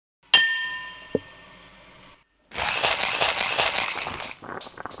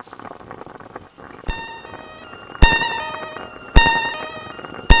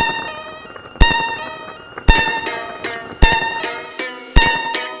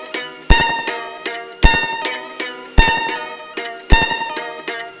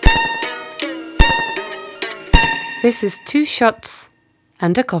This is 2 shots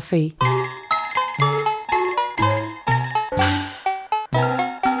and a coffee.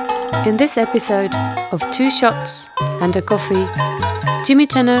 In this episode of 2 shots and a coffee, Jimi,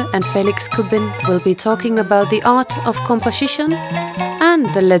 Tenor and Felix Kubin will be talking about the art of composition and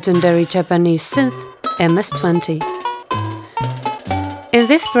the legendary Japanese synth MS-20. In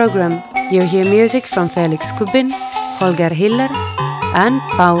this program, you'll hear music from Felix Kubin, Holger Hiller and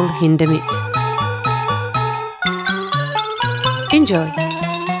Paul Hindemith. Enjoy.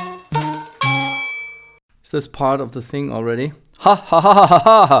 Is this part of the thing already? Ha ha ha ha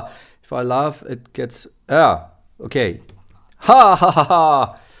ha ha! If I laugh, it gets... okay. Ha ha ha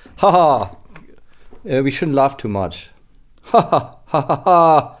ha! Ha ha! We shouldn't laugh too much. Ha ha ha ha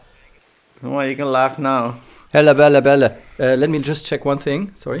ha! Well, you can laugh now. Hella bella bella. Let me just check one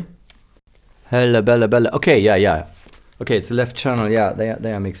thing. Sorry. Hella bella bella. Okay, yeah. Okay, it's the left channel. Yeah,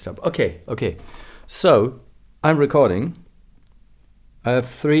 they are mixed up. Okay. So, I'm recording. I have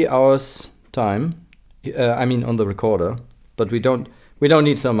 3 hours time. On the recorder, but we don't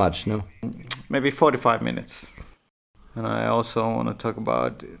need so much, no. Maybe 45 minutes. And I also want to talk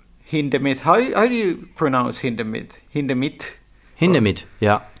about Hindemith. How do you pronounce Hindemith? Hindemith? Hindemith,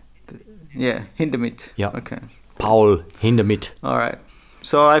 yeah. Yeah, Hindemith. Yeah. Okay. Paul Hindemith. All right.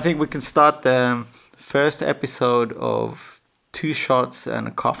 So I think we can start the first episode of 2 shots and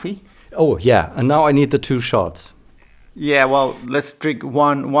a coffee. Oh, yeah. And now I need the 2 shots. Yeah, well, let's drink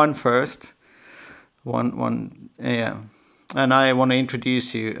one first. One, yeah. And I want to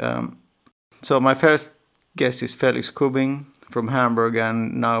introduce you. So my first guest is Felix Kubin from Hamburg,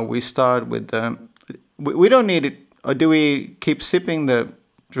 and now we start with we don't need it. Or do we keep sipping the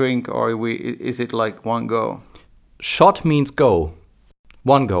drink, or is it like one go? Shot means go.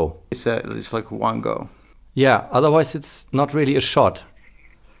 One go. It's like one go. Yeah, otherwise it's not really a shot.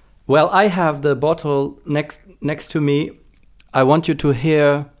 Well, I have the bottle next to me. I want you to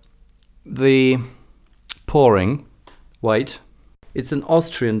hear the pouring. Wait. It's an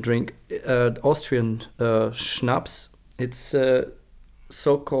Austrian drink, Austrian Schnaps. It's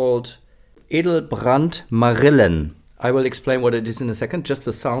so-called Edelbrand Marillen. I will explain what it is in a second. Just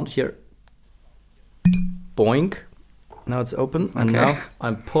the sound here. Boink. Now it's open. And now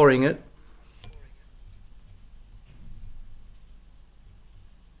I'm pouring it.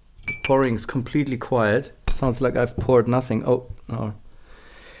 Pouring is completely quiet. Sounds like I've poured nothing. Oh, no.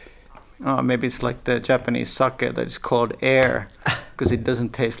 Oh, maybe it's like the Japanese sake that is called air, because it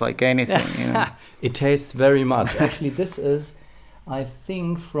doesn't taste like anything. You know? It tastes very much. Actually, this is, I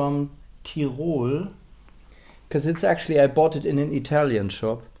think, from Tirol, because it's actually, I bought it in an Italian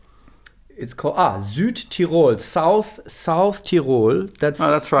shop. It's called Südtirol, South Tirol.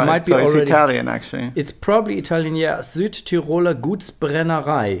 That's right. Might be so it's already, Italian, actually. It's probably Italian, yeah. Südtiroler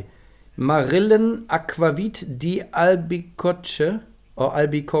Gutsbrennerei. Marillen Aquavit di Albicocche or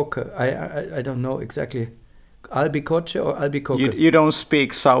Albicoque. I don't know exactly. Albicoche or Albicoque. You don't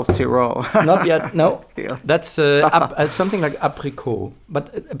speak South Tyrol. Not yet, no. Yeah. That's something like apricot,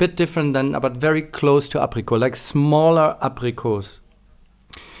 but a bit different but very close to apricot, like smaller apricots.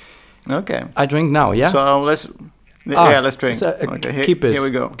 Okay. I drink now, yeah? So let's drink. So, okay, Keep here we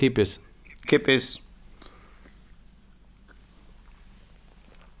go. Keep this.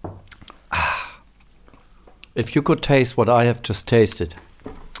 If you could taste what I have just tasted.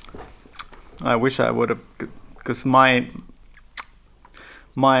 I wish I would have, because mine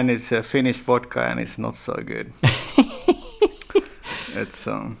is Finnish vodka and it's not so good. It's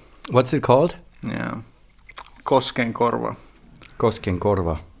what's it called? Yeah, Koskenkorva.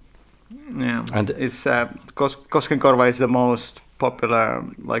 Koskenkorva. Yeah, and it's Koskenkorva is the most popular,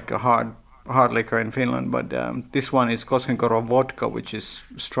 like a hard liquor in Finland, but this one is Koskenkorva vodka, which is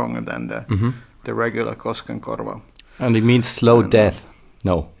stronger than the regular Koskenkorva. And it means slow death.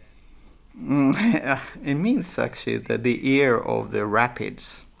 No. It means actually the ear of the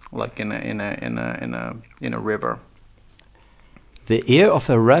rapids, like in a river. The ear of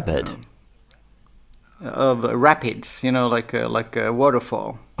a rabbit. Of rapids, like a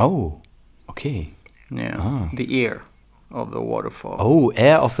waterfall. Oh, okay. Yeah, the ear of the waterfall. Oh,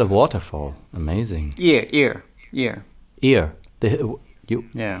 air of the waterfall. Amazing. Ear. Ear.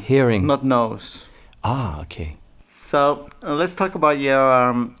 Hearing. Not nose. Okay. So let's talk about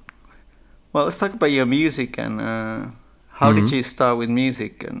your music and how did you start with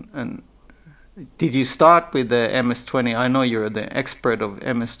music and did you start with the MS-20? I know you're the expert of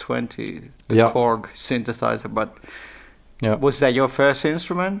MS-20, the Korg synthesizer, but was that your first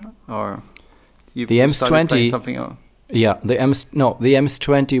instrument or you started playing something else? Yeah, the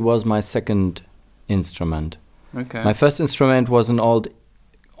MS-20 was my second instrument. Okay. My first instrument was an old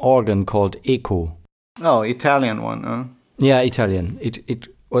organ called Echo. Oh, Italian one, huh? Yeah, Italian. It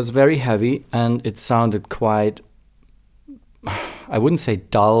was very heavy and it sounded quite, I wouldn't say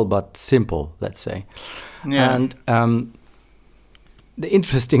dull, but simple, let's say. Yeah. And the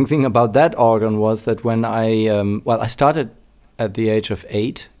interesting thing about that organ was that when I started at the age of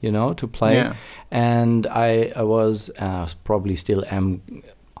 8, to play. Yeah. And I was probably still am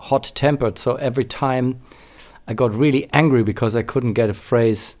hot-tempered. So every time I got really angry because I couldn't get a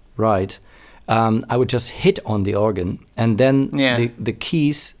phrase right, I would just hit on the organ. And then the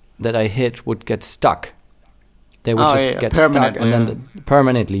keys that I hit would get stuck. They would get stuck. And then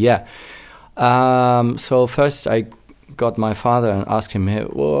permanently, yeah. So first I got my father and asked him, hey,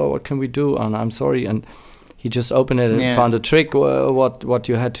 what can we do? And I'm sorry. And he just opened it and found a trick, what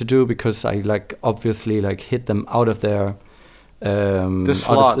you had to do, because I obviously hit them out of their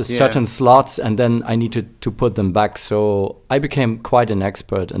certain slots, and then I needed to put them back. So I became quite an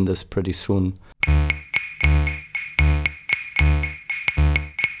expert in this pretty soon.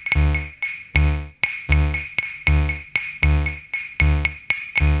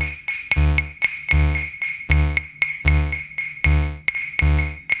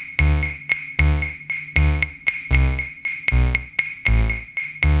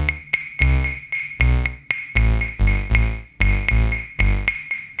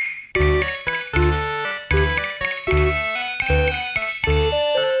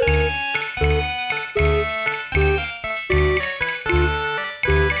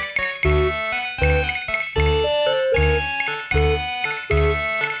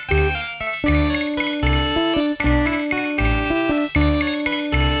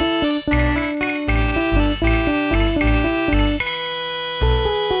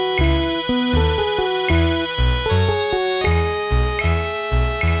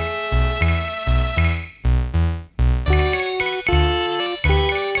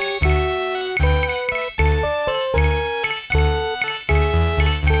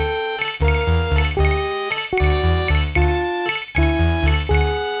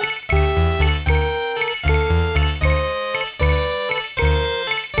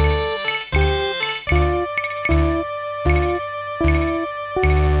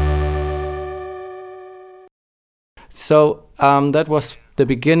 So that was the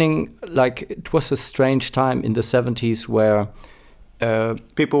beginning. It was a strange time in the 70s where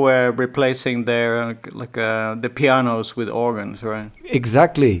people were replacing their the pianos with organs, right?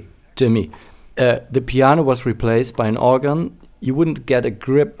 Exactly, Jimmy. The piano was replaced by an organ. You wouldn't get a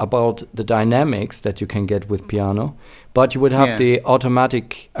grip about the dynamics that you can get with piano, but you would have the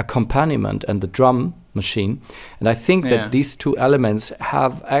automatic accompaniment and the drum machine. And I think that these two elements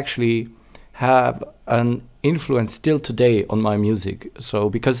have an influence still today on my music. So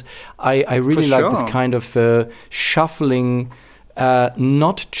because I really like this kind of shuffling,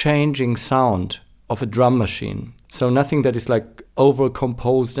 not changing sound of a drum machine. So nothing that is over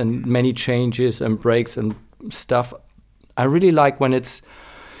composed and many changes and breaks and stuff. I really like when it's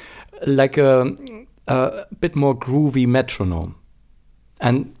like a bit more groovy metronome.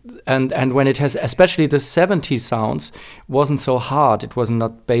 And when it has, especially the 70s sounds, wasn't so hard. It was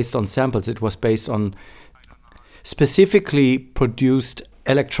not based on samples. It was based on specifically produced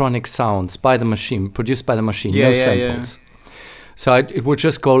electronic sounds by the machine, produced by the machine, no samples. So it would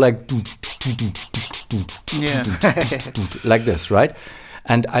just go like this, right?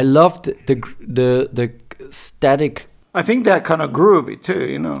 And I loved the static. I think they're kind of groovy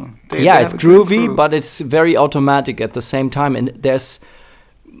too, It's groovy, but it's very automatic at the same time, and there's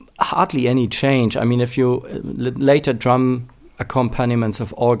hardly any change. I mean, if you later drum accompaniments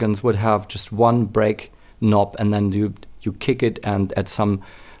of organs would have just one break knob, and then you kick it, and at some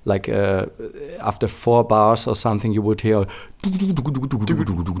after 4 bars or something, you would hear and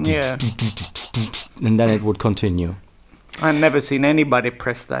then it would continue. I've never seen anybody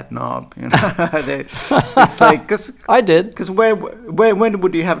press that knob. It's like, cause I did. Because when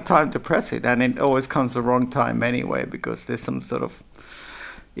would you have time to press it? And it always comes the wrong time anyway, because there's some sort of,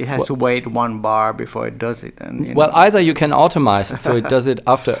 it has to wait 1 bar before it does it. And either you can automate it, so it does it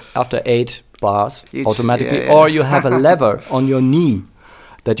after 8 bars automatically, or you have a lever on your knee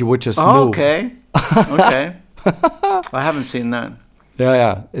that you would just move. Okay. I haven't seen that.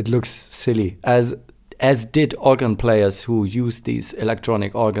 Yeah, it looks silly, as did organ players who used these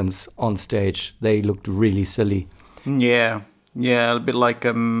electronic organs on stage. They looked really silly. Yeah, a bit like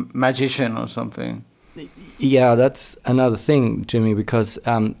a magician or something. Yeah, that's another thing, Jimmy, because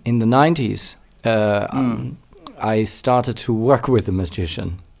in the 90s, I started to work with a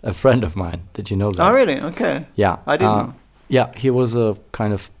magician, a friend of mine. Did you know that? Oh, really? Okay. Yeah. I didn't know. Yeah, he was a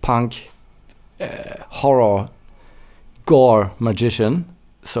kind of punk, horror, gore magician.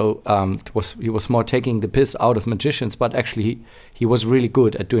 So he was more taking the piss out of magicians, but actually he was really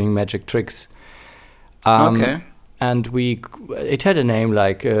good at doing magic tricks. Okay. And it had a name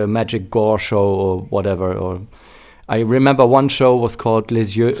like Magic Gore Show or whatever. Or I remember one show was called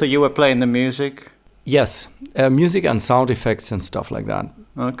Les Yeux. So you were playing the music? Yes, music and sound effects and stuff like that.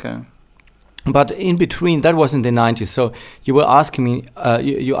 Okay. But in between, that was in the 90s. So you were asking me,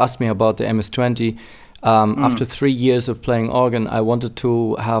 you asked me about the MS-20. After 3 years of playing organ, I wanted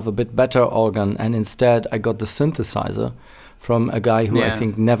to have a bit better organ, and instead I got the synthesizer from a guy who I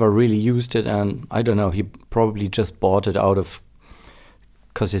think never really used it, and I don't know, he probably just bought it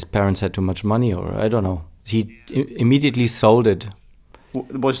because his parents had too much money, or I don't know. He immediately sold it.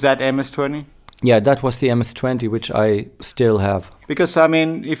 Was that MS-20? Yeah, that was the MS-20, which I still have. Because I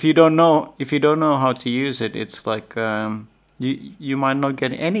mean, if you don't know how to use it, it's like you might not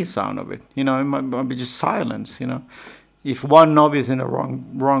get any sound of it. You know, it might be just silence. You know, if one knob is in the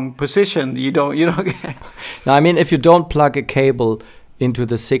wrong position, you don't get. Now, I mean, if you don't plug a cable into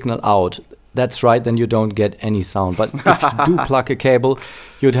the signal out, that's right, then you don't get any sound. But if you do plug a cable,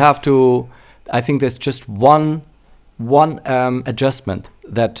 you'd have to. I think there's just one adjustment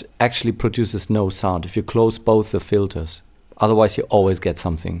that actually produces no sound if you close both the filters. Otherwise, you always get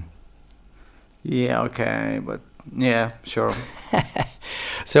something. Yeah. Okay. But yeah, sure.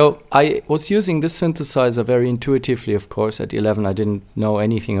 So I was using this synthesizer very intuitively, of course. At 11, I didn't know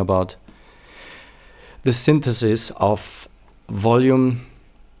anything about the synthesis of volume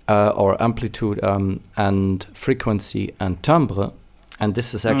or amplitude and frequency and timbre. And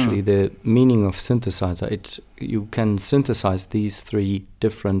this is actually the meaning of synthesizer. You can synthesize these 3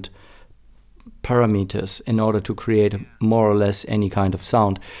 different parameters in order to create more or less any kind of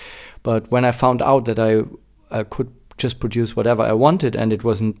sound. But when I found out that I could just produce whatever I wanted, and it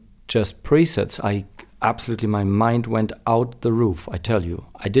wasn't just presets, my mind went out the roof, I tell you.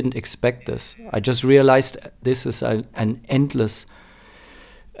 I didn't expect this. I just realized this is an endless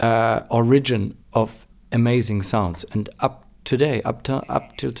origin of amazing sounds. And up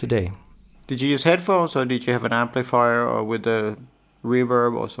till today. Did you use headphones, or did you have an amplifier, or with a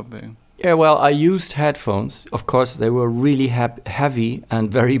reverb or something? Yeah, well, I used headphones. Of course, they were really heavy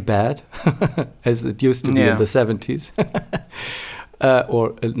and very bad, as it used to be in the 70s. Or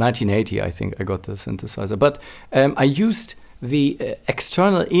 1980, I think I got the synthesizer. But I used the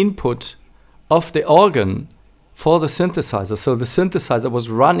external input of the organ for the synthesizer. So the synthesizer was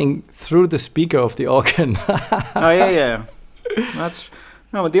running through the speaker of the organ. Oh, yeah.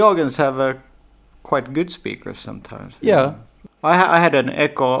 But the organs have quite good speakers sometimes. Yeah. I had an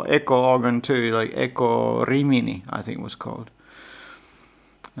echo organ too, like Echo Rimini, I think it was called,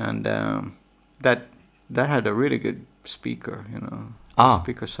 and that had a really good speaker. You know, the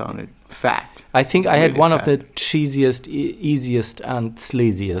speaker sounded fat. I think I had one of the cheesiest, easiest, and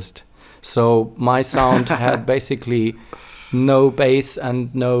sleaziest. So my sound had basically no bass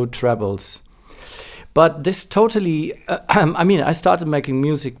and no trebles. But this totally, I started making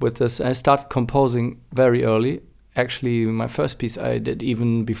music with this. I started composing very early. Actually, my first piece I did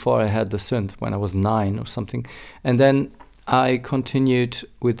even before I had the synth, when I was 9 or something. And then I continued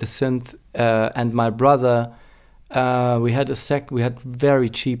with the synth, and my brother, we had very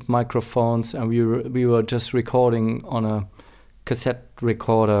cheap microphones, and we were just recording on a cassette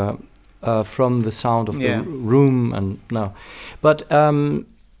recorder from the sound of the room. But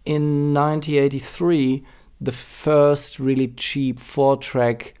in 1983, the first really cheap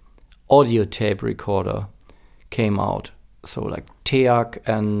 4-track audio tape recorder came out. So like Teak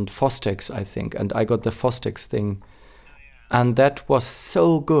and Fostex, I think. And I got the Fostex thing. And that was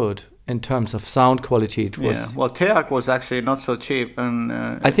so good in terms of sound quality. It was, well, Teak was actually not so cheap. And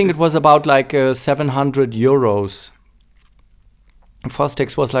I think it was about like 700 euros.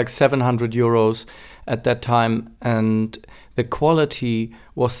 Fostex was like 700 euros at that time. And the quality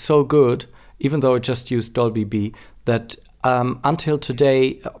was so good, even though it just used Dolby B, that until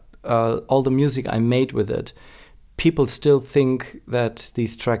today, all the music I made with it, people still think that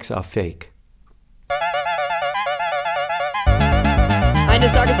these tracks are fake.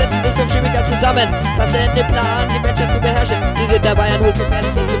 Eines Tages setzen sich 5 Chemiker zusammen, fassen den Plan, die Menschheit zu beherrschen. Sie sind dabei, ein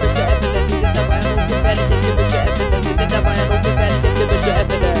hochgefährliches Gemisch zu erfinden. Sie sind dabei, ein hochgefährliches Gemisch zu erfinden. Sie sind dabei, ein hochgefährliches Gemisch zu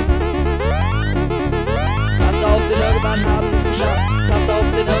erfinden. Passt auf, denn irgendwann haben sie es geschafft. Passt auf,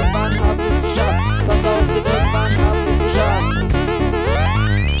 denn irgendwann haben sie es geschafft. Passt auf, denn irgendwann haben sie es geschafft.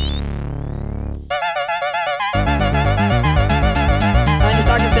 Eines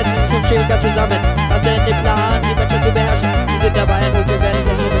Tages setzen sich 5 Chemiker zusammen, fassen den Plan, die Menschheit zu beherrschen. Sie sind dabei, ein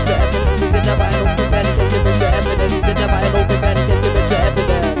hochgefährliches Gemisch zu erfinden. Sie sind dabei, ein hochgefährliches Gemisch zu erfinden. Sie sind dabei, ein hochgefährliches Gemisch zu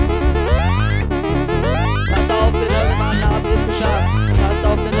erfinden. Passt auf, denn irgendwann haben sie es geschafft. Passt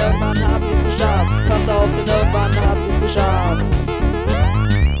auf,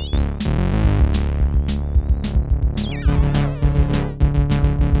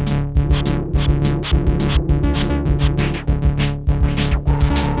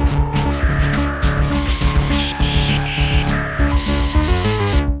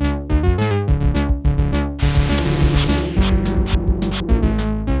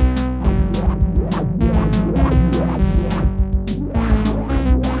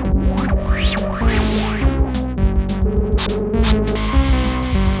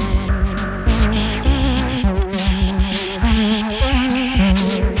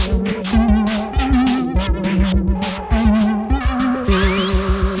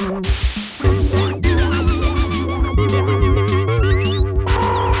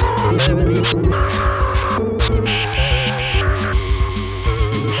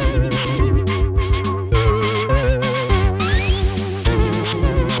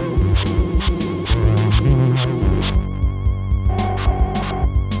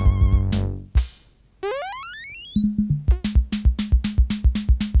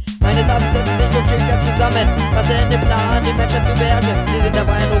 Alles ab, setzen sich 5 Stück zusammen. Passen in den Plan, die Menschheit zu beherrschen. Sie sind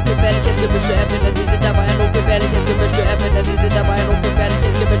dabei ein hochgefährliches Gemisch zu erfinden. Sie sind dabei ein hochgefährliches Gemisch zu erfinden. Sie sind dabei ein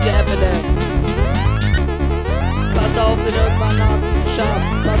hochgefährliches Gemisch zu erfinden. Passt auf, denn irgendwann haben sie es geschafft.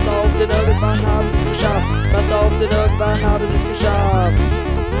 Passt auf, denn irgendwann haben sie es geschafft. Passt auf, denn irgendwann haben sie es geschafft.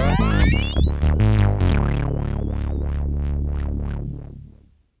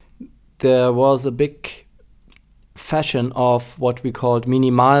 There was a big fashion of what we called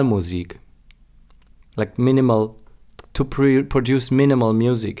Minimalmusik, like minimal, to produce minimal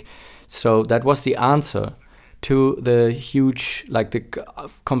music. So that was the answer to the huge, like the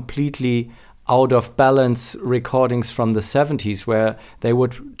completely out of balance recordings from the 70s, where they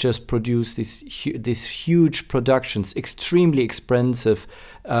would just produce these huge productions, extremely expensive,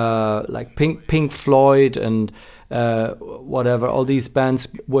 like Pink Floyd and whatever. All these bands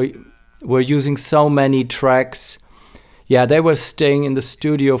were using so many tracks. Yeah, they were staying in the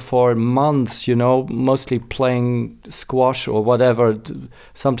studio for months, you know, mostly playing squash or whatever,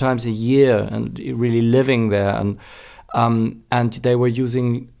 sometimes a year, and really living there. And they were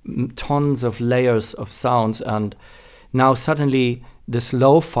using tons of layers of sounds. And now suddenly this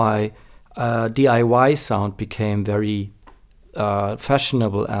lo-fi DIY sound became very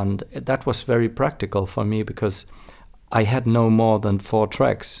fashionable, and that was very practical for me because I had no more than 4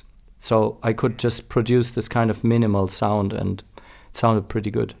 tracks. So I could just produce this kind of minimal sound, and it sounded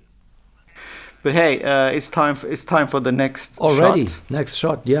pretty good. But hey, it's time for the next already. shot. Next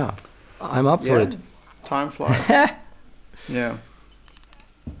shot, yeah. I'm up for it. Time flies. Yeah.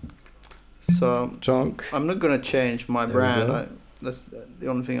 So Junk. I'm not gonna change my brand. That's the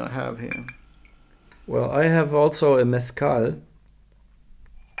only thing I have here. Well, I have also a mezcal,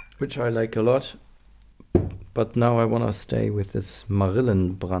 which I like a lot. But now I want to stay with this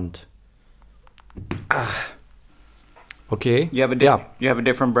Marillenbrand. Okay. You have a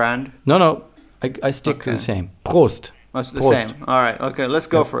different brand? No. I stick to the same. Prost. Oh, it's the Prost. same. All right. Okay, let's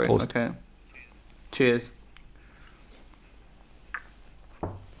go for it. Prost. Okay. Cheers.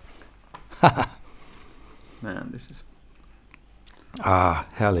 Man, this is...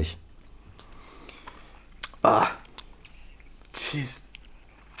 herrlich. Jeez.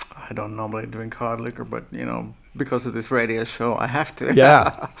 I don't normally drink hard liquor, but, you know, because of this radio show, I have to.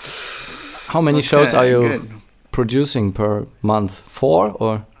 Yeah. How many shows are you good. producing per month? 4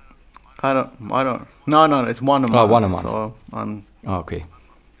 or? I don't. No, it's 1 a month. Oh, 1 a month. So Okay.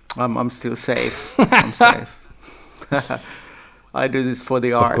 I'm still safe. I'm safe. I do this for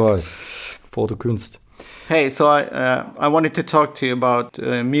the art. Of course. For the Kunst. Hey, so I wanted to talk to you about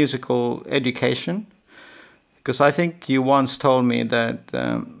musical education, because I think you once told me that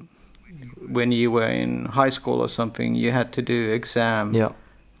when you were in high school or something, you had to do exam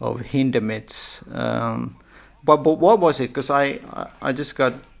of Hindemith. But what was it? Because I just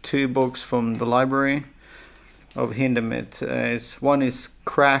got 2 books from the library of Hindemith. One is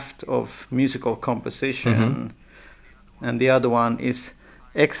Craft of Musical Composition, and the other one is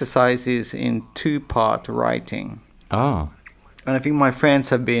Exercises in 2-part Writing. And I think my friends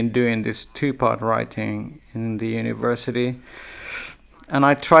have been doing this 2-part writing in the university, and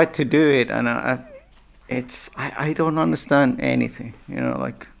I tried to do it, and I don't understand anything, you know,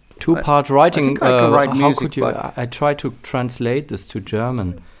 like 2-part writing. I think I can write music, how could you? but I try to translate this to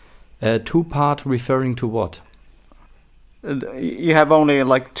German. 2-part referring to what? You have only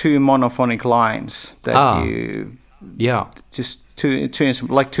like 2 monophonic lines that you just two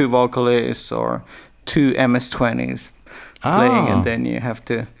like 2 vocalists or 2 MS-20s playing, and then you have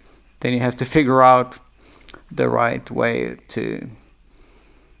to figure out the right way to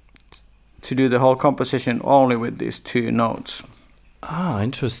do the whole composition only with these 2 notes.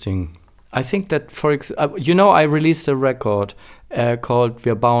 Interesting. I think that I released a record called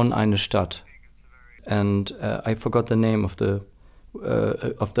Wir bauen eine Stadt, and I forgot the name of the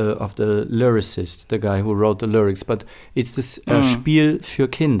lyricist, the guy who wrote the lyrics, but it's this Spiel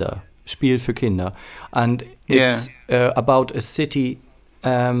für Kinder, and it's about a city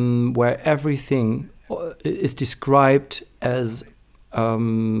where everything is described as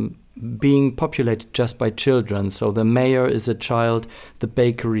being populated just by children. So the mayor is a child, the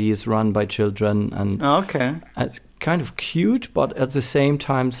bakery is run by children, and it's kind of cute, but at the same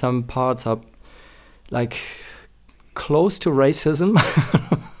time some parts are like close to racism.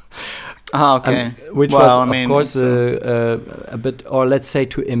 Which was, of course, a bit, or let's say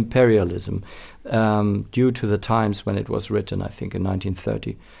to imperialism, due to the times when it was written, I think in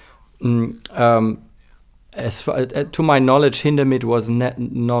 1930. As far to my knowledge, Hindemith was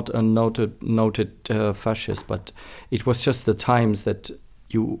not a noted fascist, but it was just the times that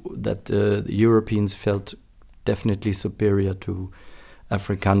the Europeans felt definitely superior to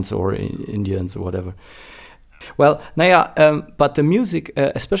Africans or Indians or whatever. Well, but the music,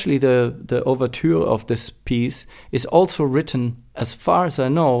 especially the overture of this piece, is also written, as far as I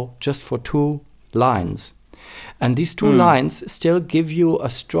know, just for 2 lines. And these 2 lines still give you a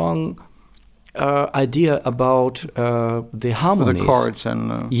strong idea about the harmonies. The chords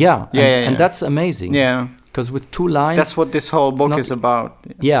and... and that's amazing. Yeah. Because with 2 lines... That's what this whole book is about.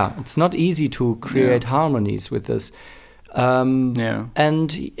 Yeah, it's not easy to create harmonies with this. And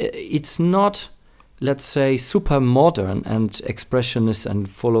it's not... let's say, super modern and expressionist and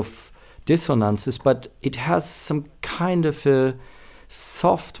full of dissonances, but it has some kind of a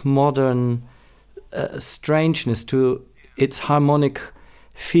soft, modern strangeness to its harmonic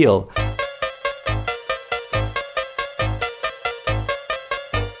feel.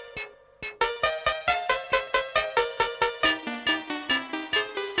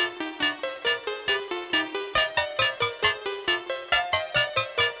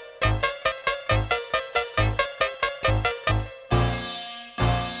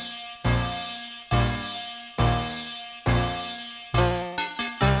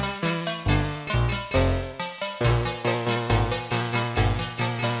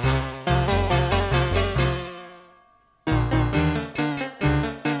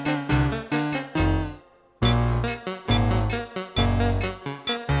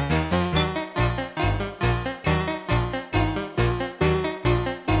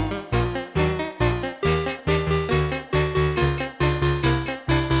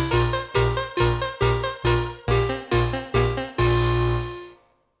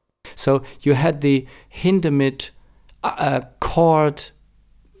 So you had the Hindemith chord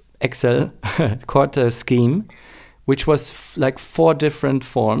chord scheme, which was like 4 different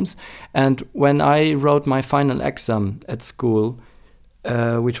forms. And when I wrote my final exam at school,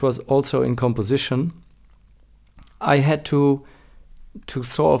 which was also in composition, I had to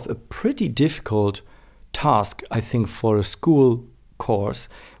solve a pretty difficult task, I think, for a school course,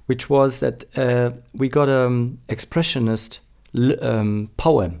 which was that we got an expressionist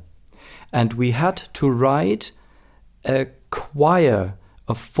poem. And we had to write a choir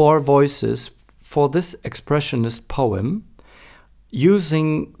of 4 voices for this expressionist poem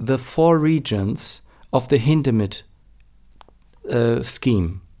using the 4 regions of the Hindemith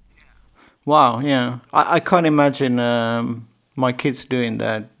scheme. Wow, yeah. I can't imagine my kids doing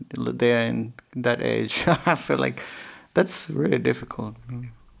that. They're in that age. I feel like that's really difficult.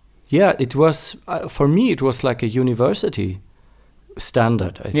 Yeah, it was, for me, it was like a university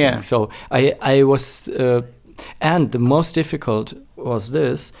standard, I think. Yeah. So I was, and the most difficult was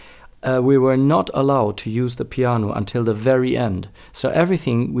this, we were not allowed to use the piano until the very end. So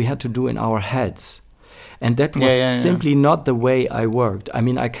everything we had to do in our heads. And that was simply not the way I worked. I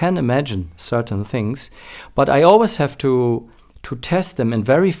mean, I can imagine certain things, but I always have to test them and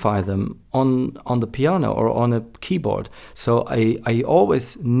verify them on the piano or on a keyboard. So I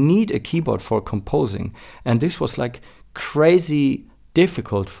always need a keyboard for composing. And this was like crazy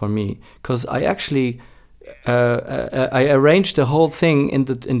difficult for me, because I actually I arranged the whole thing in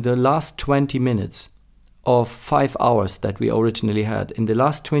the last 20 minutes of 5 hours that we originally had. In the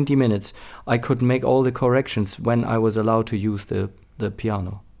last 20 minutes, I could make all the corrections when I was allowed to use the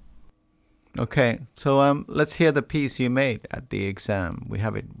piano. Okay, so let's hear the piece you made at the exam. We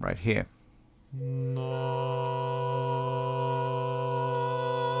have it right here.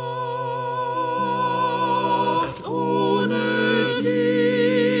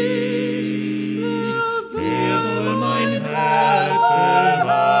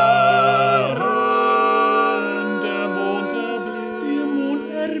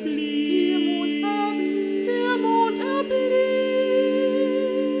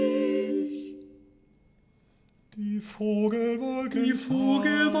 Die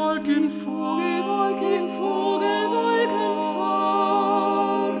Vogelwolken fahren,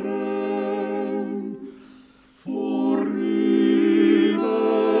 vorüber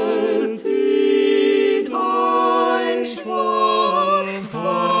zieht ein Schwarm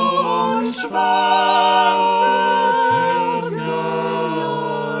von schwarzen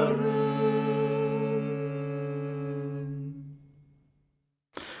Jahren.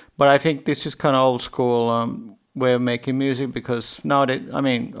 But I think this is kind of old school way of making music, because nowadays, I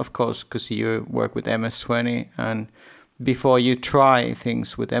mean, of course, because you work with MS-20, and before you try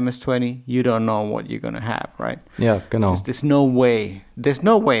things with MS-20, you don't know what you're going to have, right? Yeah, genau. There's no way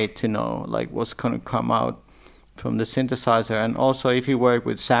to know like what's going to come out from the synthesizer. And also, if you work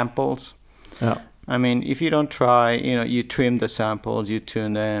with samples, I mean, if you don't try, you trim the samples, you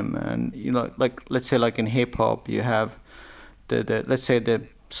tune them, and like let's say like in hip hop, you have the let's say the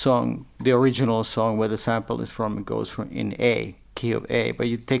song, the original song where the sample is from, it goes from in A key of A, but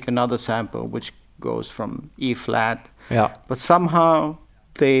you take another sample which goes from E flat. Yeah. But somehow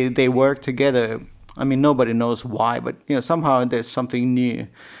they work together. I mean, nobody knows why, but somehow there's something new.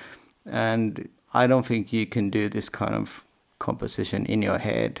 And I don't think you can do this kind of composition in your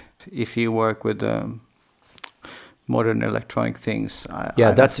head if you work with modern electronic things.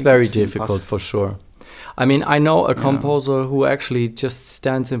 I That's think very it's difficult for sure. I mean, I know a composer who actually just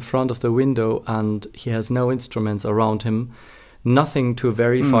stands in front of the window and he has no instruments around him, nothing to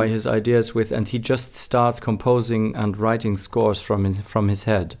verify his ideas with, and he just starts composing and writing scores from his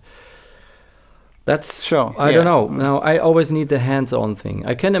head. That's sure. I don't know. Now I always need the hands-on thing.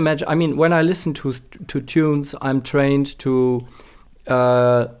 I can imagine. I mean, when I listen to tunes, I'm trained to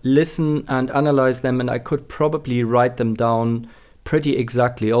listen and analyze them, and I could probably write them down pretty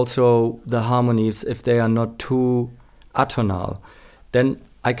exactly. Also, the harmonies, if they are not too atonal, then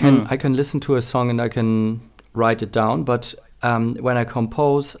I can listen to a song and I can write it down. But when I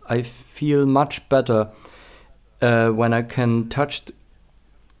compose, I feel much better when I can touch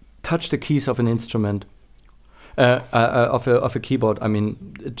the keys of an instrument, of a keyboard. I mean,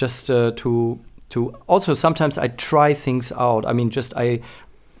 just to also sometimes I try things out. I mean, just I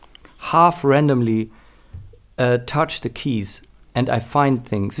half randomly touch the keys and I find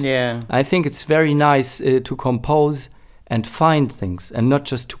things. Yeah. I think it's very nice to compose and find things, and not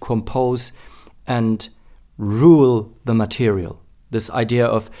just to compose and rule the material. This idea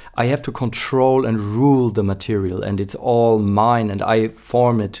of I have to control and rule the material and it's all mine and I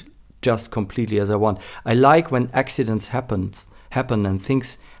form it just completely as I want. I like when accidents happen and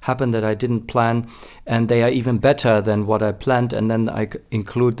things happen that I didn't plan, and they are even better than what I planned, and then I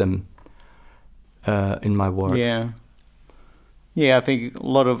include them in my work. Yeah, I think a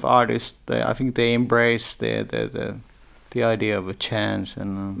lot of artists, I think they embrace the idea of a chance,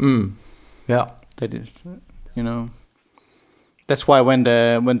 and that is, that's why when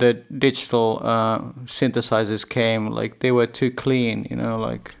the digital synthesizers came, like they were too clean,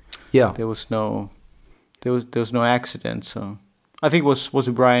 there was no accident. So I think was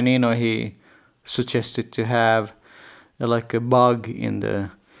it Brian Eno, he suggested to have like a bug in the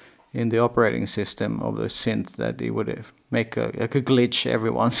operating system of the synth that it would make a glitch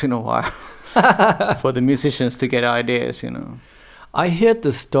every once in a while for the musicians to get ideas. I heard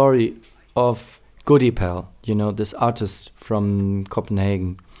the story of Goody Pal, this artist from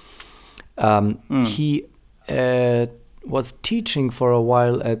Copenhagen. He was teaching for a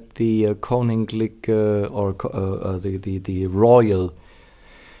while at the Koninklijke or the Royal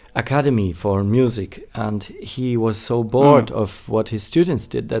Academy for Music, and he was so bored of what his students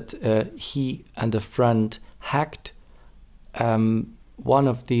did that he and a friend hacked one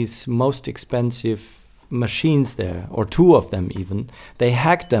of these most expensive machines there, or two of them even. They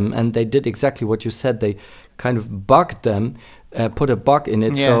hacked them and they did exactly what you said. They kind of bugged them, put a bug in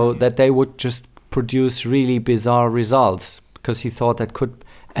it so that they would just produce really bizarre results, because he thought that could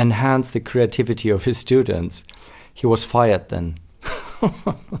enhance the creativity of his students. He was fired then.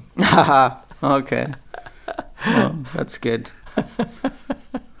 Okay. Well, that's good.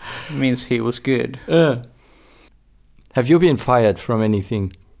 Means he was good. Have you been fired from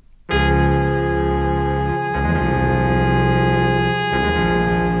anything?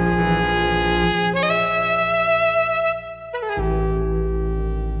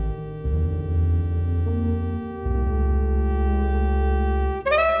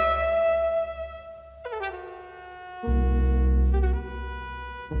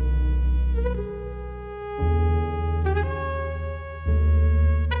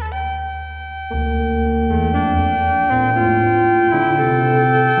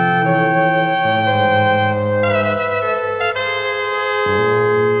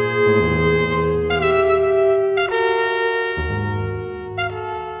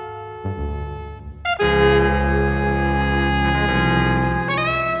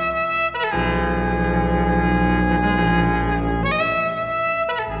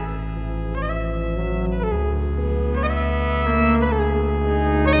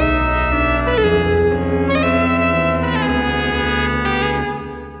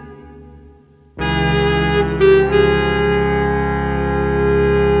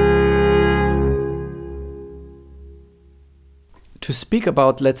 To speak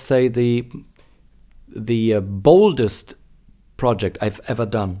about, let's say, the boldest project I've ever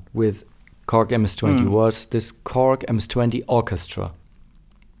done with Korg MS-20 was this Korg MS-20 orchestra,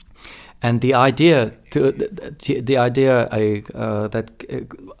 and the idea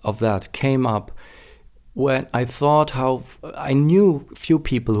of that came up when I thought how I knew few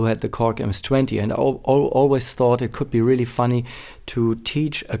people who had the Korg MS-20, and I always thought it could be really funny to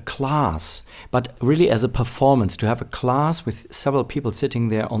teach a class, but really as a performance, to have a class with several people sitting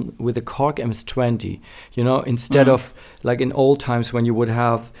there with a Korg MS-20, you know, instead of like in old times when you would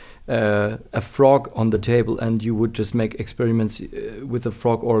have a frog on the table and you would just make experiments with a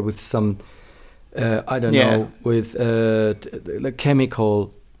frog or with some, I don't know, with like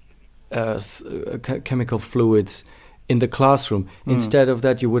chemical fluids in the classroom. Instead of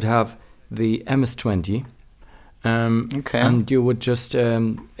that, you would have the MS-20, and you would just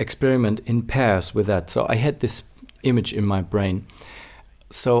experiment in pairs with that. So I had this image in my brain.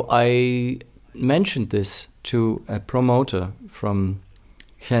 So I mentioned this to a promoter from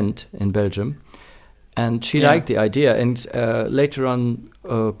Ghent in Belgium, and she liked the idea, and later on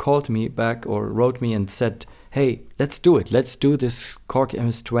called me back or wrote me and said, hey, let's do it. Let's do this Korg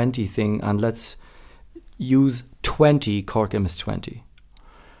MS-20 thing, and let's use 20 Korg MS-20.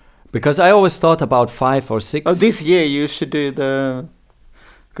 Because I always thought about 5 or 6. Oh, this year you should do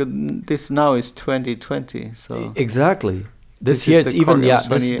this now is 2020, so... Exactly. This year it's even,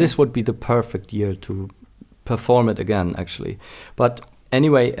 this would be the perfect year to perform it again, actually. But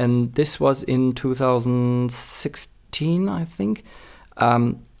anyway, and this was in 2016, I think.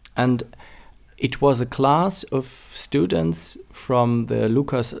 And it was a class of students from the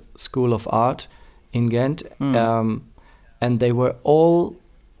Lucas School of Art in Ghent, and they were all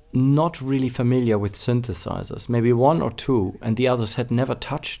not really familiar with synthesizers, maybe one or two, and the others had never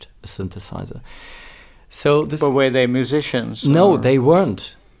touched a synthesizer. So this. But were they musicians? No, they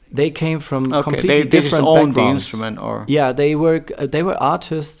weren't. They came from completely different just owned backgrounds. The instrument, or yeah, they were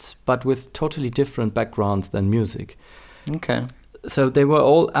artists, but with totally different backgrounds than music. Okay. So they were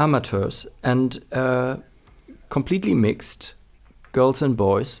all amateurs and completely mixed, girls and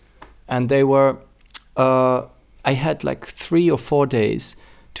boys. And they were, I had like 3 or 4 days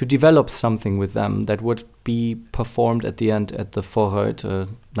to develop something with them that would be performed at the end at the Vorreut, a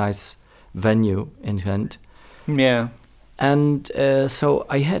nice venue in Ghent. Yeah. And so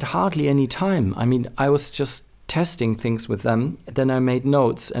I had hardly any time. I mean, I was just testing things with them. Then I made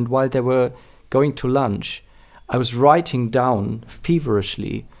notes. And while they were going to lunch, I was writing down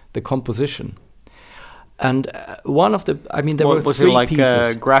feverishly the composition. And one of the, I mean, there were 3 pieces. Was it like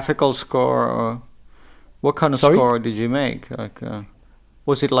a graphical score? Or what kind of score did you make? Like,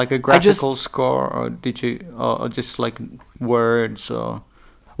 was it like a graphical score, or did you, or just like words, or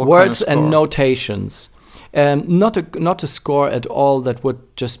what words kind of and notations? Not a score at all that would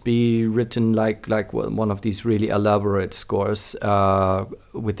just be written like one of these really elaborate scores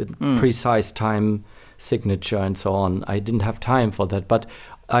with a precise time signature and so on. I didn't have time for that, but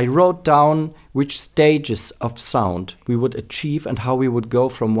I wrote down which stages of sound we would achieve and how we would go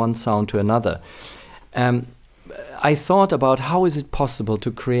from one sound to another. I thought about how is it possible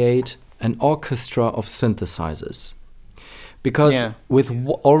to create an orchestra of synthesizers, because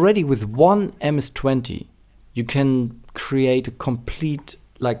already with one MS-20 you can create a complete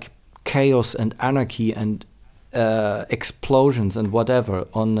like chaos and anarchy and explosions and whatever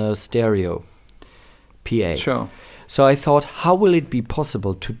on a stereo PA. Sure. So I thought, how will it be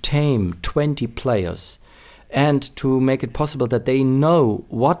possible to tame 20 players and to make it possible that they know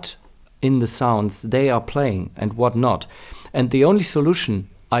what in the sounds they are playing and what not? And the only solution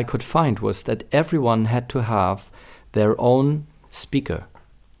I could find was that everyone had to have their own speaker.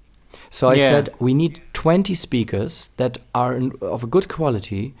 So I said, we need 20 speakers that are of a good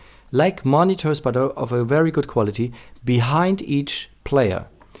quality, like monitors, but of a very good quality, behind each player.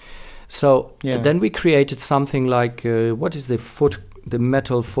 So then we created something like, what is the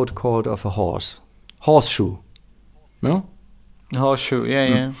metal foot called of a horse? Horseshoe, no? Horseshoe,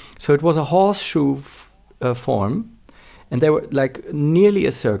 yeah. So it was a horseshoe form, and they were like nearly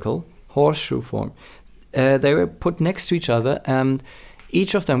a circle, horseshoe form. They were put next to each other, and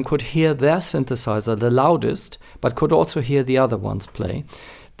each of them could hear their synthesizer the loudest, but could also hear the other ones play.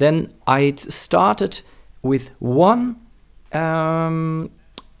 Then I started with one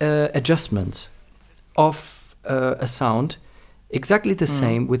adjustment of a sound, exactly the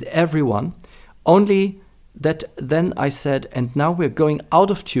same with everyone, only that then I said, and now we're going out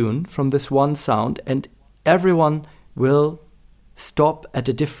of tune from this one sound, and everyone will stop at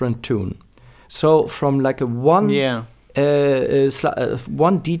a different tune. So from like a one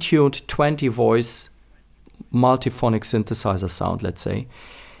detuned 20 voice multiphonic synthesizer sound, let's say,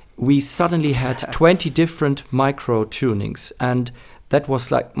 we suddenly had 20 different micro tunings, and that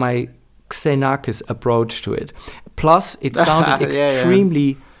was like my Xenakis approach to it. Plus, it sounded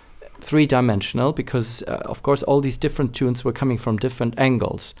extremely three-dimensional because, of course, all these different tunes were coming from different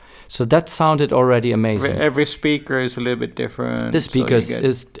angles. So that sounded already amazing. Every speaker is a little bit different. The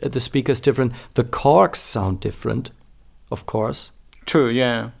speakers different. The corks sound different, of course. True,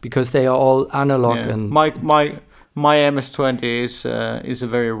 yeah. Because they are all analog and my MS-20 is a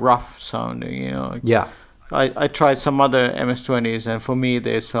very rough sounding. You know. Yeah. I tried some other MS-20s and for me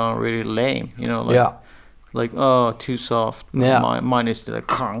they sound really lame. You know. Like, Like too soft. Yeah. Mine is like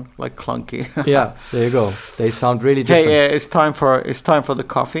clunky. Yeah, there you go. They sound really different. Hey, it's time for the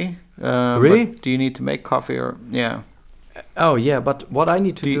coffee. Really? Do you need to make coffee or yeah? Oh yeah, but what I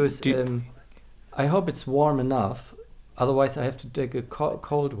need to do is I hope it's warm enough. Otherwise, I have to take a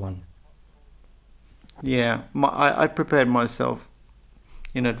cold one. Yeah, I prepared myself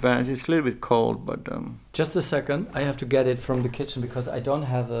in advance. It's a little bit cold, but just a second. I have to get it from the kitchen because I don't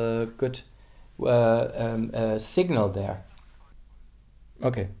have a good signal there.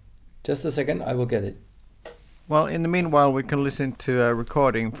 Okay, just a second. I will get it. Well, in the meanwhile, we can listen to a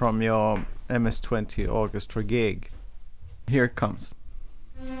recording from your MS-20 orchestra gig. Here it comes.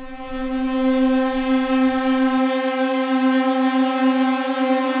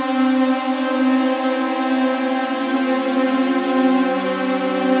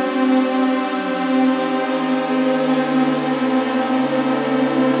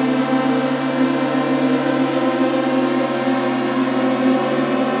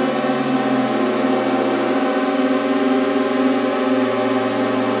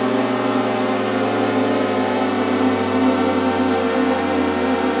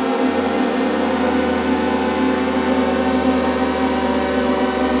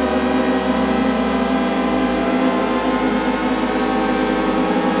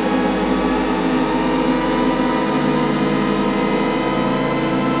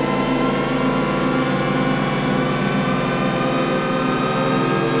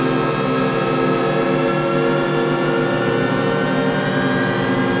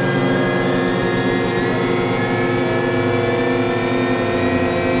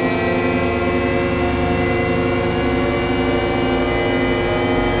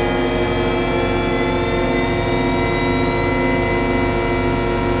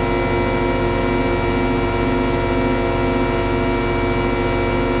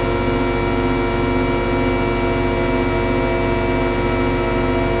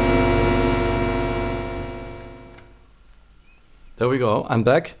 There we go. I'm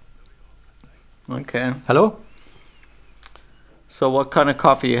back. Okay. Hello? So what kind of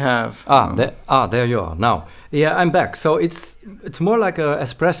coffee you have? There you are. Now, yeah, I'm back. So it's more like a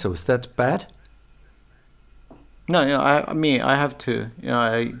espresso. Is that bad? No, yeah, I have to. You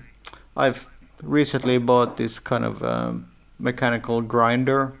know, I've recently bought this kind of mechanical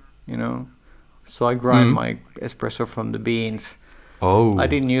grinder. You know, so I grind my espresso from the beans. Oh. I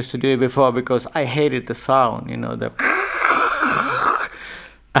didn't used to do it before because I hated the sound. You know, the.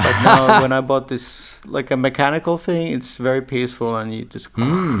 But now when I bought this like a mechanical thing, it's very peaceful and you just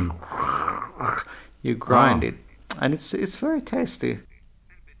you grind it, and it's very tasty.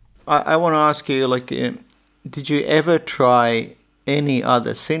 I want to ask you, like, did you ever try any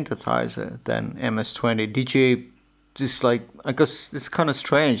other synthesizer than MS-20? Did you just like, I guess it's kind of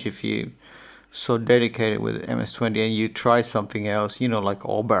strange if you so dedicated with MS-20 and you try something else, you know, like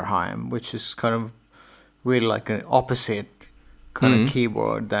Oberheim, which is kind of really like an opposite kind of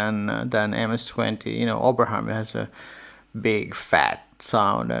keyboard than MS-20. You know, Oberheim has a big fat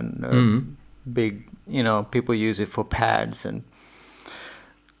sound and big, you know, people use it for pads. And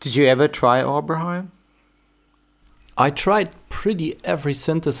did you ever try Oberheim? I tried pretty every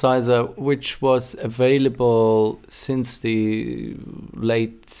synthesizer which was available since the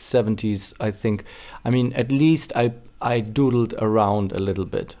late 70s, I think. I mean, at least I doodled around a little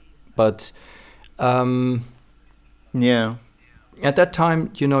bit. But yeah. At that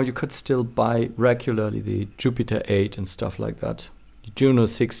time, you know, you could still buy regularly the Jupiter 8 and stuff like that. The Juno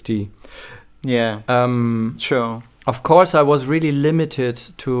 60. Yeah. Sure. Of course, I was really limited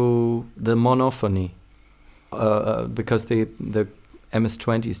to the monophony. Because the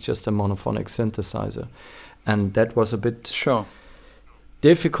MS-20 is just a monophonic synthesizer, and that was a bit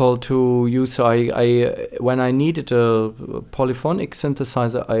difficult to use. So I when I needed a polyphonic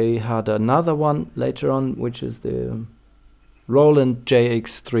synthesizer, I had another one later on, which is the Roland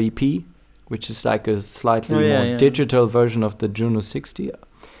JX3P, which is like a slightly more digital version of the Juno 60.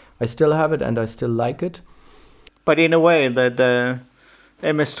 I still have it and I still like it. But in a way, the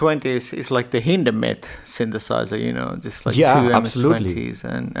MS-20 is like the Hindemith synthesizer, you know, just like two MS-20s,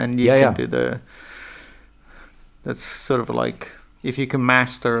 and you can do that's sort of like, if you can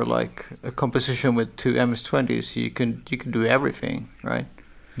master like a composition with two MS-20s, you can do everything, right?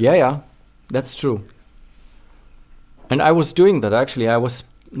 Yeah, that's true. And I was doing that actually. I was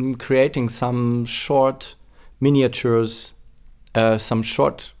creating some short miniatures, some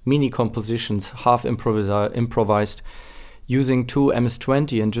short mini compositions, half improvised, using two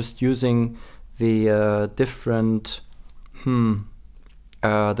MS-20 and just using the different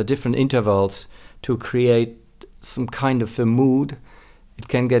intervals to create some kind of a mood. It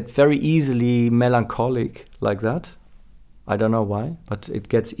can get very easily melancholic like that. I don't know why, but it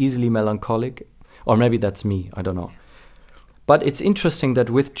gets easily melancholic. Or maybe that's me, I don't know. But it's interesting that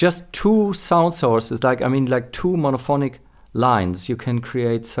with just two sound sources, like two monophonic lines, you can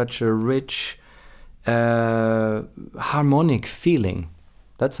create such a rich harmonic feeling.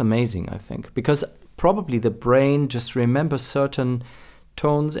 That's amazing, I think, because probably the brain just remembers certain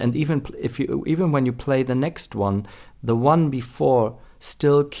tones, and even when you play the next one, the one before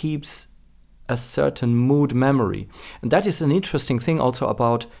still keeps a certain mood memory. And that is an interesting thing also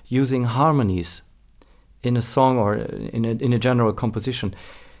about using harmonies in a song or in a general composition.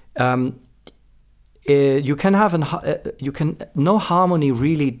 You can have no harmony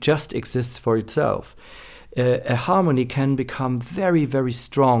really just exists for itself. A harmony can become very, very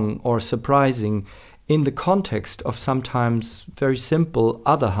strong or surprising in the context of sometimes very simple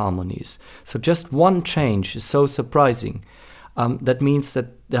other harmonies. So just one change is so surprising. That means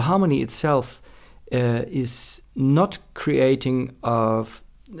that the harmony itself is not creating a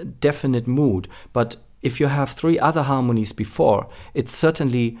definite mood, but if you have three other harmonies before, it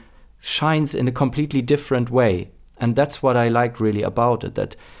certainly shines in a completely different way. And that's what I like really about it,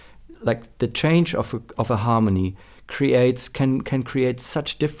 that like the change of a harmony can create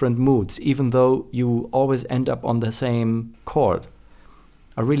such different moods, even though you always end up on the same chord.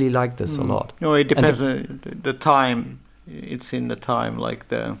 I really like this a lot. No, it depends on the time. It's in the time,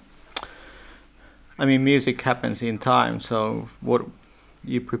 music happens in time, so what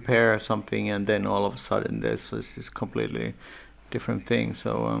you prepare something and then all of a sudden this is completely different thing.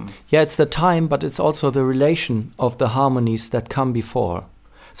 So it's the time, but it's also the relation of the harmonies that come before.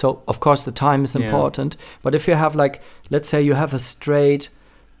 So of course the time is important, but if you have let's say you have a straight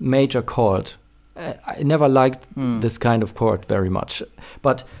major chord, I never liked this kind of chord very much,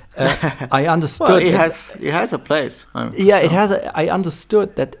 but I understood. Well, it has a place. It has. I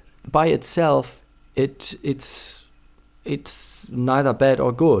understood that by itself, it's neither bad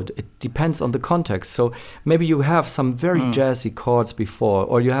or good. It depends on the context. So maybe you have some very jazzy chords before,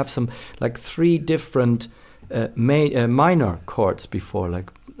 or you have some three different minor chords before,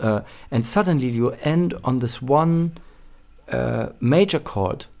 and suddenly you end on this one major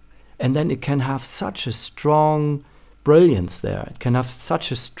chord, and then it can have such a strong brilliance there. It can have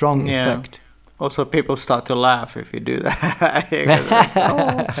such a strong effect. Also, people start to laugh if you do that.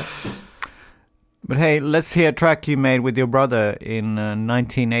 But hey, let's hear a track you made with your brother in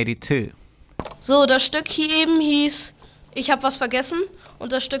 1982. So, das Stück hier eben hieß Ich hab was vergessen,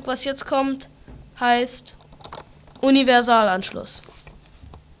 und das Stück, was jetzt kommt, heißt Universalanschluss.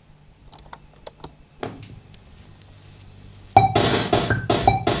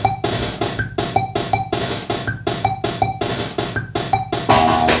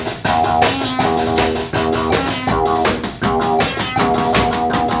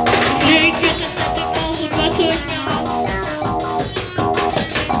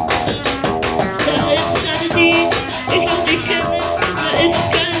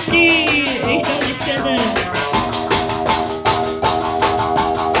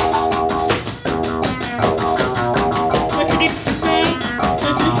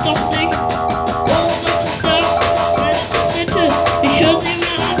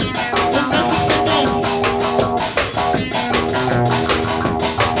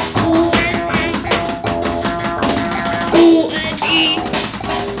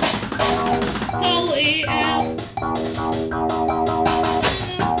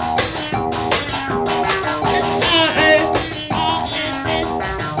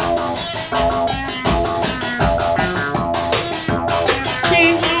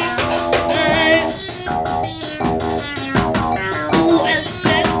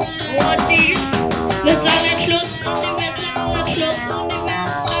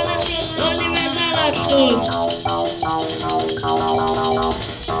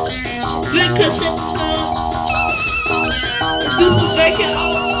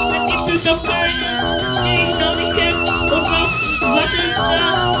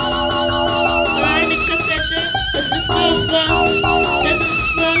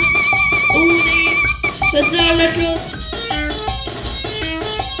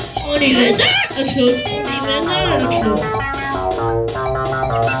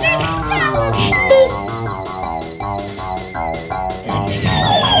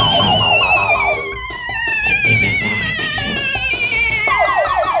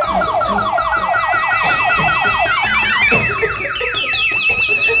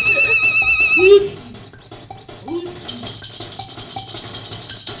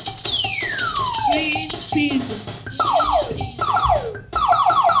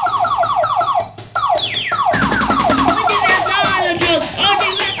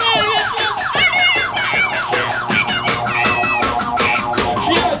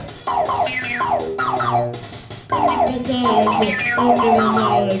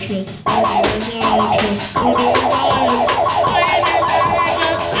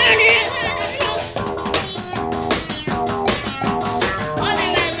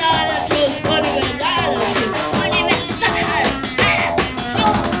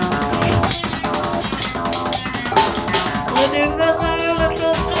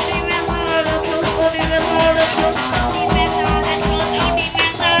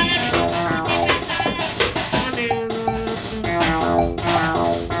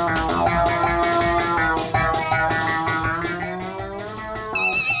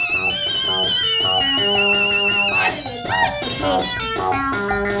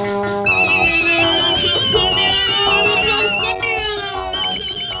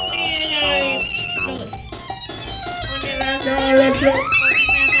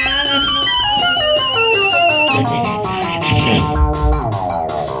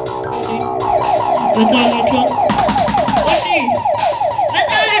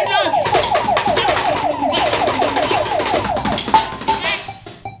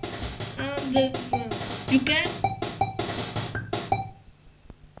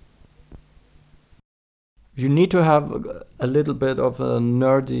 You need to have a little bit of a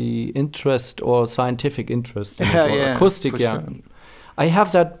nerdy interest or scientific interest in it, or Yeah, acoustic. for Yeah, sure. I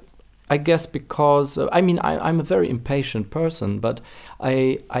have that. I guess because I'm a very impatient person, but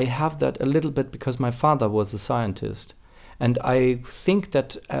I have that a little bit because my father was a scientist, and I think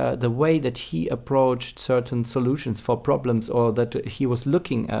that the way that he approached certain solutions for problems, or that he was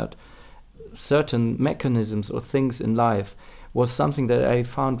looking at certain mechanisms or things in life, was something that I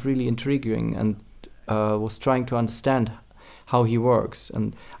found really intriguing, and was trying to understand how he works.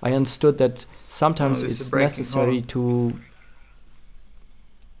 And I understood that sometimes this is it's breaking. necessary Hold to.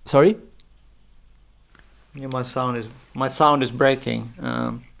 Sorry? Yeah, my sound is breaking.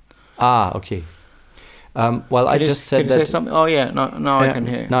 Okay. Well, I just said can you say that. something? Oh yeah, now I can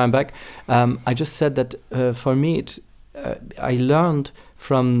hear. Now I'm back. I just said that for me, I learned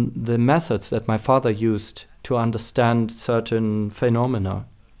from the methods that my father used to understand certain phenomena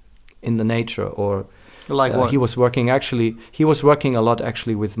in the nature, or Like what? he was working a lot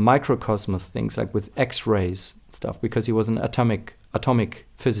actually with microcosmos things, like with X-rays stuff, because he was an atomic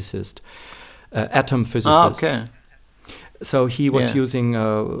physicist, atom physicist. Okay. So he was Yeah. using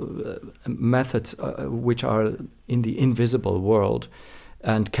methods which are in the invisible world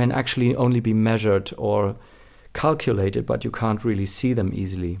and can actually only be measured or calculated, but you can't really see them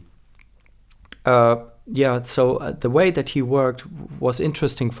easily. So the way that he worked was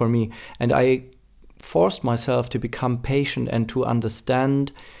interesting for me, and I forced myself to become patient and to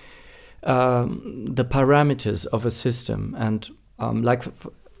understand the parameters of a system. And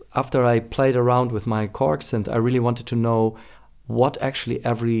after I played around with my Korg synth, I really wanted to know what actually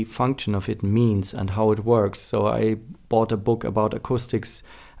every function of it means and how it works. So I bought a book about acoustics,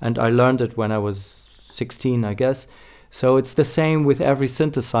 and I learned it when I was 16, I guess. So it's the same with every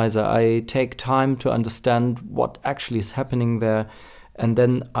synthesizer. I take time to understand what actually is happening there, and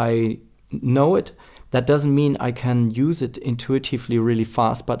then I know it. That doesn't mean I can use it intuitively really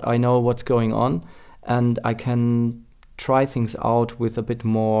fast, but I know what's going on, and I can try things out with a bit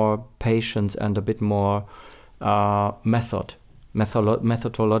more patience and a bit more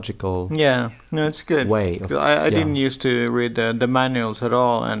methodological. Yeah, no, it's good. Way of- I yeah. didn't used to read the manuals at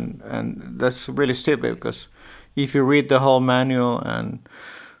all, and that's really stupid, because if you read the whole manual and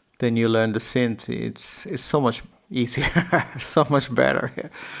then you learn the synth, it's so much easier, so much better. Yeah.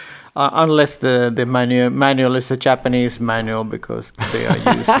 Unless the manual is a Japanese manual, because they are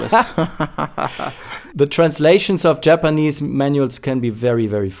useless. The translations of Japanese manuals can be very,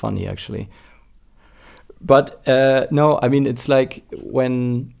 very funny, actually. But no, I mean, it's like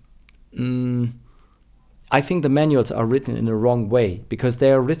when I think the manuals are written in a wrong way, because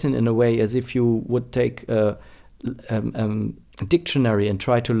they are written in a way as if you would take a dictionary and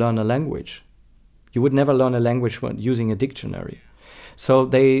try to learn a language. You would never learn a language when using a dictionary. So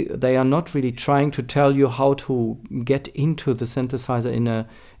they are not really trying to tell you how to get into the synthesizer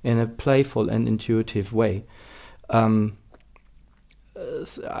in a playful and intuitive way. I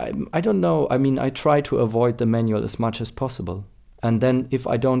don't know. I mean, I try to avoid the manual as much as possible. And then if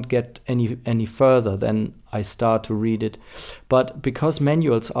I don't get any further, then I start to read it. But because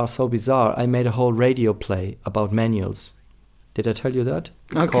manuals are so bizarre, I made a whole radio play about manuals. Did I tell you that?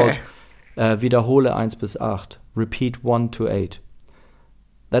 It's called Wiederhole 1 bis 8. Repeat 1 to 8.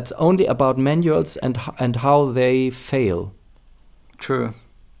 That's only about manuals and how they fail. True.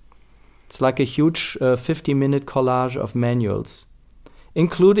 It's like a huge 50-minute collage of manuals,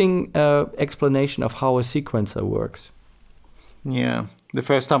 including explanation of how a sequencer works. Yeah. The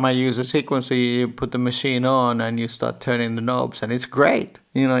first time I use a sequencer, you put the machine on and you start turning the knobs, and it's great.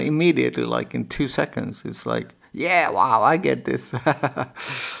 Immediately, like in 2 seconds, it's like, yeah, wow, I get this.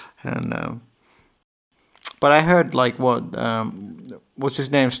 And but I heard like what's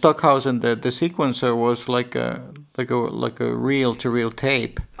his name, Stockhausen. The sequencer was like a reel-to-reel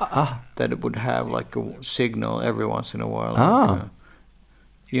tape that it would have like a signal every once in a while.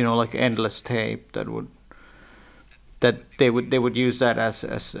 Like endless tape that they would use that as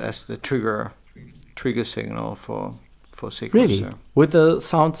the trigger signal for sequencer. Really? With a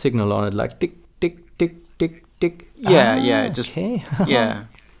sound signal on it, like tick, tick, tick, tick, tick. Okay. Yeah.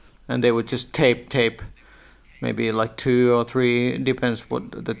 And they would just tape maybe like 2 or 3, depends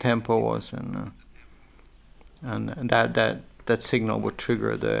what the tempo was, and that signal would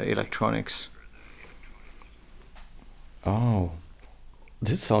trigger the electronics. Oh,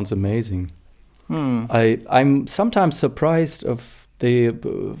 this sounds amazing. I'm sometimes surprised of the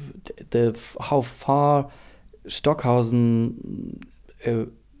how far Stockhausen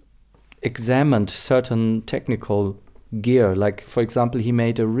examined certain technical gear. Like, for example, he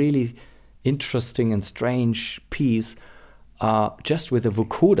made a really interesting and strange piece just with a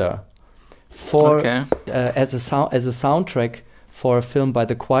vocoder as a soundtrack for a film by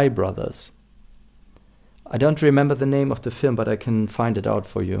the Kwai brothers. I don't remember the name of the film, but I can find it out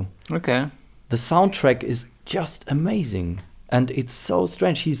for you. Okay. The soundtrack is just amazing, and it's so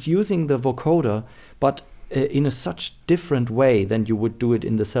strange. He's using the vocoder, but in a such different way than you would do it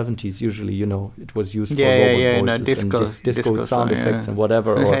in the 70s. Usually, it was used for robot voices and disco sound effects and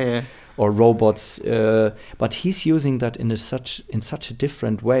whatever, or robots. But he's using that in such a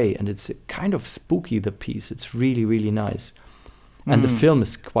different way, and it's kind of spooky. The piece, it's really, really nice. And the film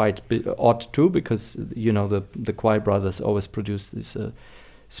is quite odd too, because the Kwai brothers always produced this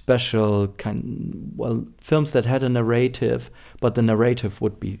special films that had a narrative, but the narrative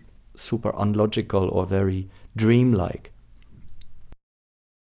would be super unlogical or very dreamlike.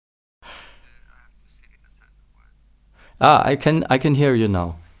 I can hear you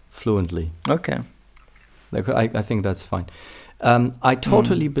now fluently. Okay. Like I think that's fine. I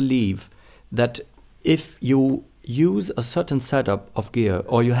totally believe that if you use a certain setup of gear,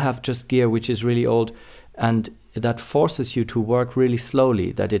 or you have just gear which is really old and that forces you to work really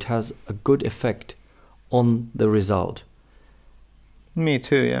slowly, that it has a good effect on the result. Me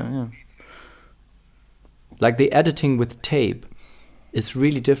too, yeah. Like the editing with tape is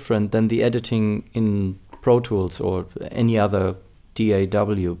really different than the editing in Pro Tools or any other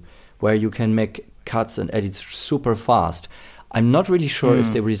DAW, where you can make cuts and edits super fast. I'm not really sure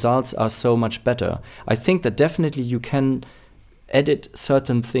if the results are so much better. I think that definitely you can edit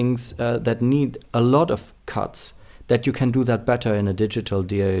certain things that need a lot of cuts, that you can do that better in a digital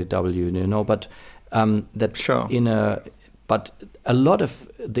DAW, but but a lot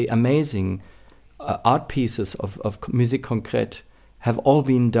of the amazing art pieces of Musique Concrète have all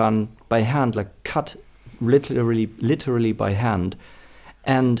been done by hand, like cut literally by hand.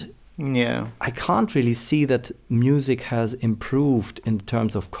 And I can't really see that music has improved in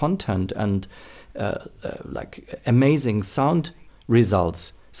terms of content and like amazing sound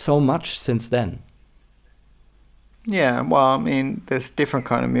results so much since then. Yeah, well, I mean, there's different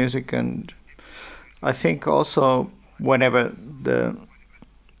kind of music, and I think also whenever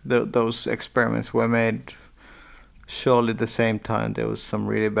those experiments were made, surely at the same time there was some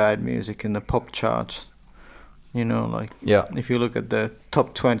really bad music in the pop charts. If you look at the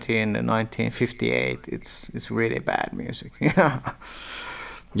top 20 in the 1958, it's really bad music.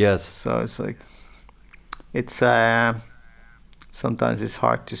 Yes. So it's like, it's sometimes it's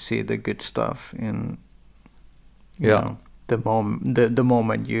hard to see the good stuff in the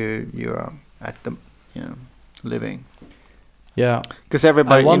moment you are at the living. Yeah, because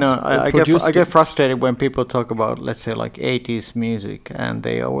everybody, I get frustrated when people talk about, let's say, like 80s music, and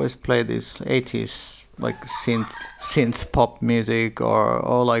they always play this 80s like synth pop music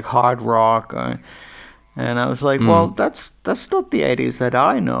or like hard rock, and I was like, well, that's not the 80s that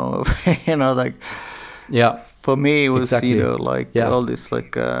I know of. For me it was all this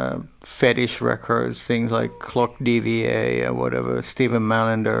like fetish records, things like Clock DVA or whatever, Stephen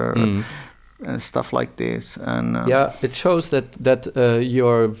Mallender. And stuff like this, and it shows that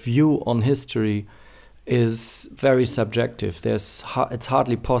your view on history is very subjective. It's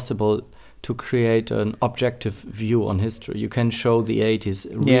hardly possible to create an objective view on history. You can show the 80s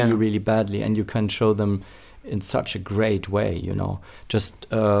really badly, and you can show them in such a great way, you know. Just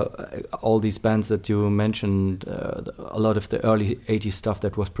all these bands that you mentioned, a lot of the early 80s stuff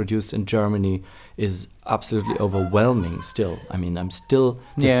that was produced in Germany is absolutely overwhelming still. I mean, I'm still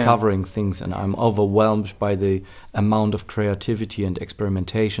discovering things, and I'm overwhelmed by the amount of creativity and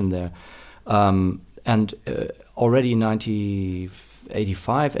experimentation there. And already in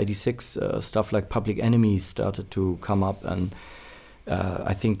 85, 86, stuff like Public Enemy started to come up, and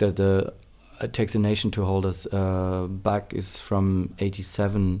I think that It Takes a Nation to Hold Us Back is from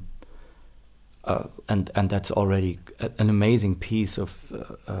 87, and that's already an amazing piece of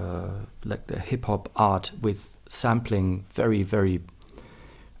like the hip-hop art with sampling, very, very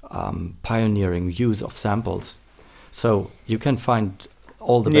pioneering use of samples. So you can find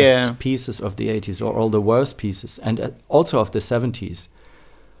all the best pieces of the 80s or all the worst pieces, and also of the 70s.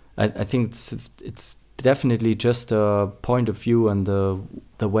 I think it's definitely just a point of view and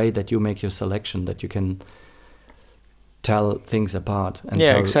the way that you make your selection that you can tell things apart and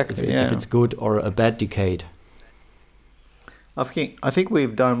tell if it's good or a bad decade. I think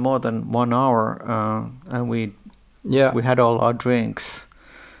we've done more than 1 hour, and we had all our drinks,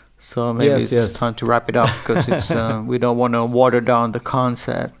 so maybe it's time to wrap it up, because it's we don't want to water down the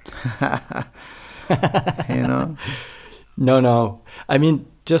concept. You know. No. I mean,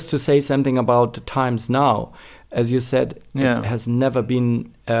 just to say something about the times now, as you said, it has never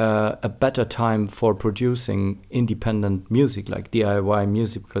been a better time for producing independent music, like DIY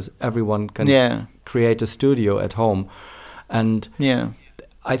music, because everyone can create a studio at home. And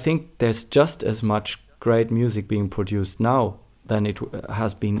I think there's just as much great music being produced now than it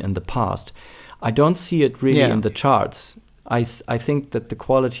has been in the past. I don't see it really in the charts. I think that the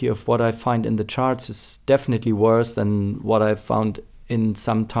quality of what I find in the charts is definitely worse than what I found in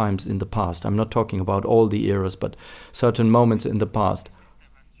some times in the past. I'm not talking about all the eras, but certain moments in the past.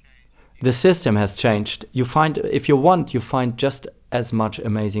 The system has changed. You find, if you want, you find just as much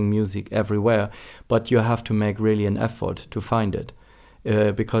amazing music everywhere, but you have to make really an effort to find it,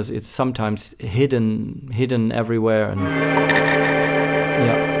 because it's sometimes hidden everywhere. And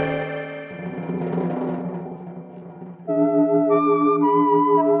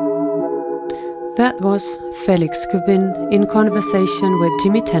That was Felix Kubin in conversation with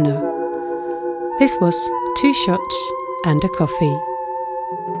Jimi Tenor. This was 2 Shots and a Coffee.